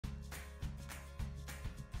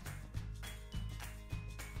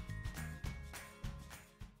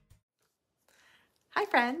Hi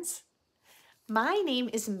friends, my name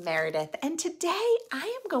is Meredith and today I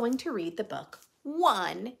am going to read the book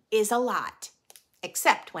One is a Lot,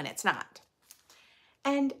 except when it's not.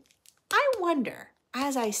 And I wonder,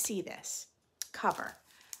 as I see this cover,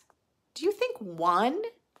 do you think one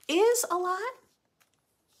is a lot?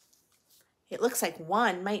 It looks like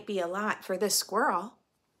one might be a lot for this squirrel.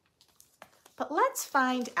 But let's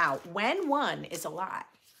find out when one is a lot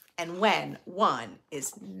and when one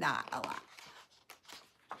is not a lot.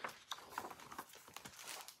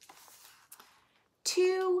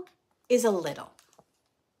 2 is a little.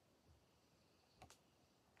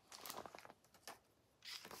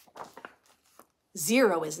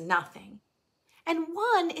 0 is nothing. And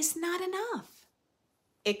 1 is not enough,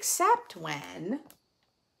 except when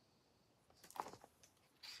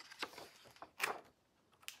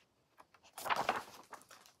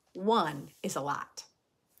one is a lot.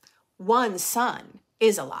 One sun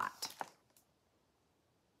is a lot.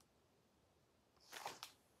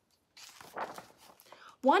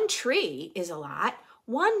 One tree is a lot.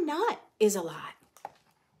 One nut is a lot.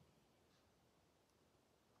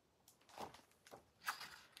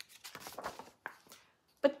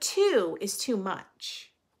 But 2 is too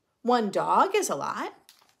much. One dog is a lot.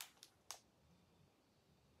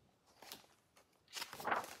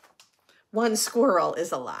 One squirrel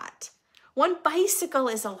is a lot. One bicycle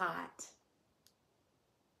is a lot.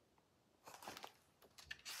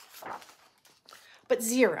 But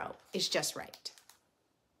 0 is just right.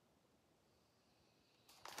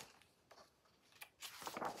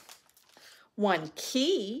 One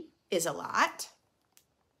key is a lot.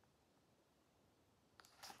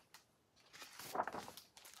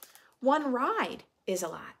 One ride is a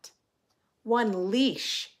lot. One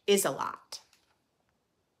leash is a lot.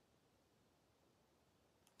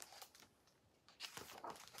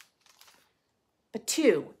 But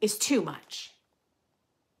 2 is too much.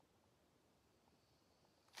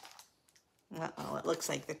 Uh-oh, it looks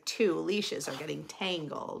like the 2 leashes are getting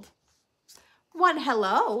tangled. One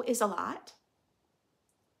hello is a lot.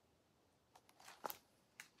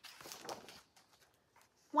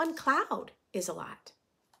 One cloud is a lot.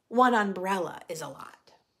 One umbrella is a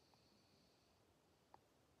lot.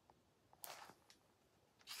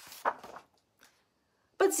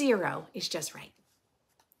 But 0 is just right.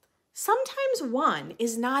 Sometimes 1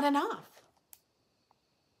 is not enough.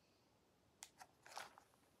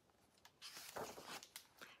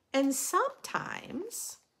 And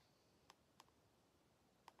sometimes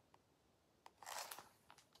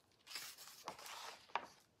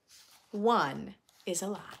one is a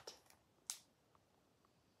lot.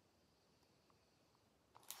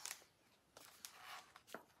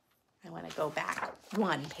 I want to go back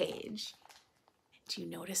 1 page. Do you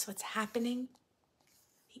notice what's happening?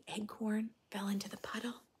 The acorn fell into the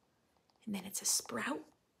puddle, and then it's a sprout,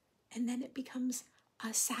 and then it becomes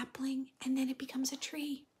a sapling, and then it becomes a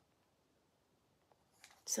tree.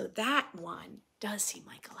 So that one does seem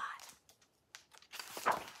like a lot.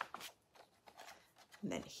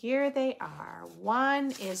 And then here they are.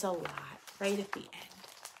 1 is a lot right at the end.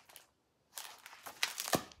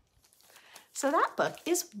 So that book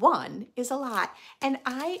is 1 is a lot. And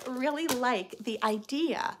I really like the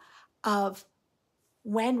idea of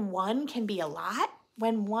when 1 can be a lot,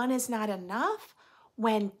 when 1 is not enough,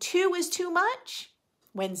 when 2 is too much,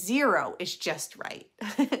 when 0 is just right.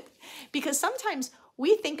 Because sometimes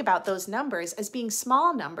we think about those numbers as being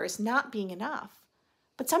small numbers, not being enough.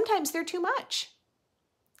 But sometimes they're too much.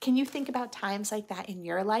 Can you think about times like that in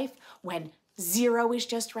your life when 0 is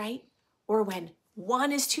just right, or when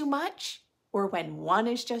 1 is too much, or when 1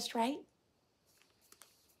 is just right?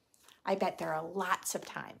 I bet there are lots of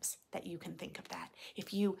times that you can think of that.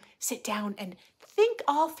 If you sit down and think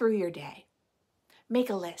all through your day, make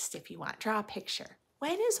a list if you want, draw a picture.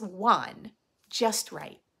 When is 1 just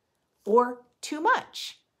right, or too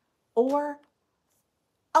much, or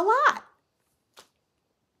a lot?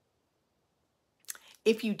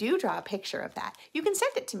 If you do draw a picture of that, you can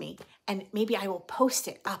send it to me, and maybe I will post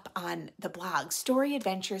it up on the blog, Story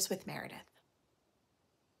Adventures with Meredith.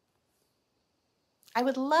 I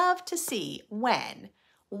would love to see when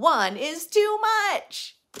 1 is too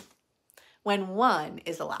much, when 1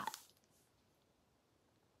 is a lot.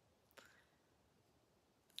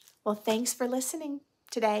 Well, thanks for listening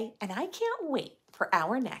today, and I can't wait for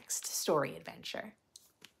our next story adventure.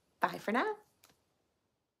 Bye for now.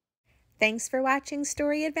 Thanks for watching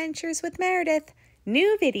Story Adventures with Meredith.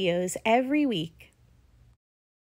 New videos every week.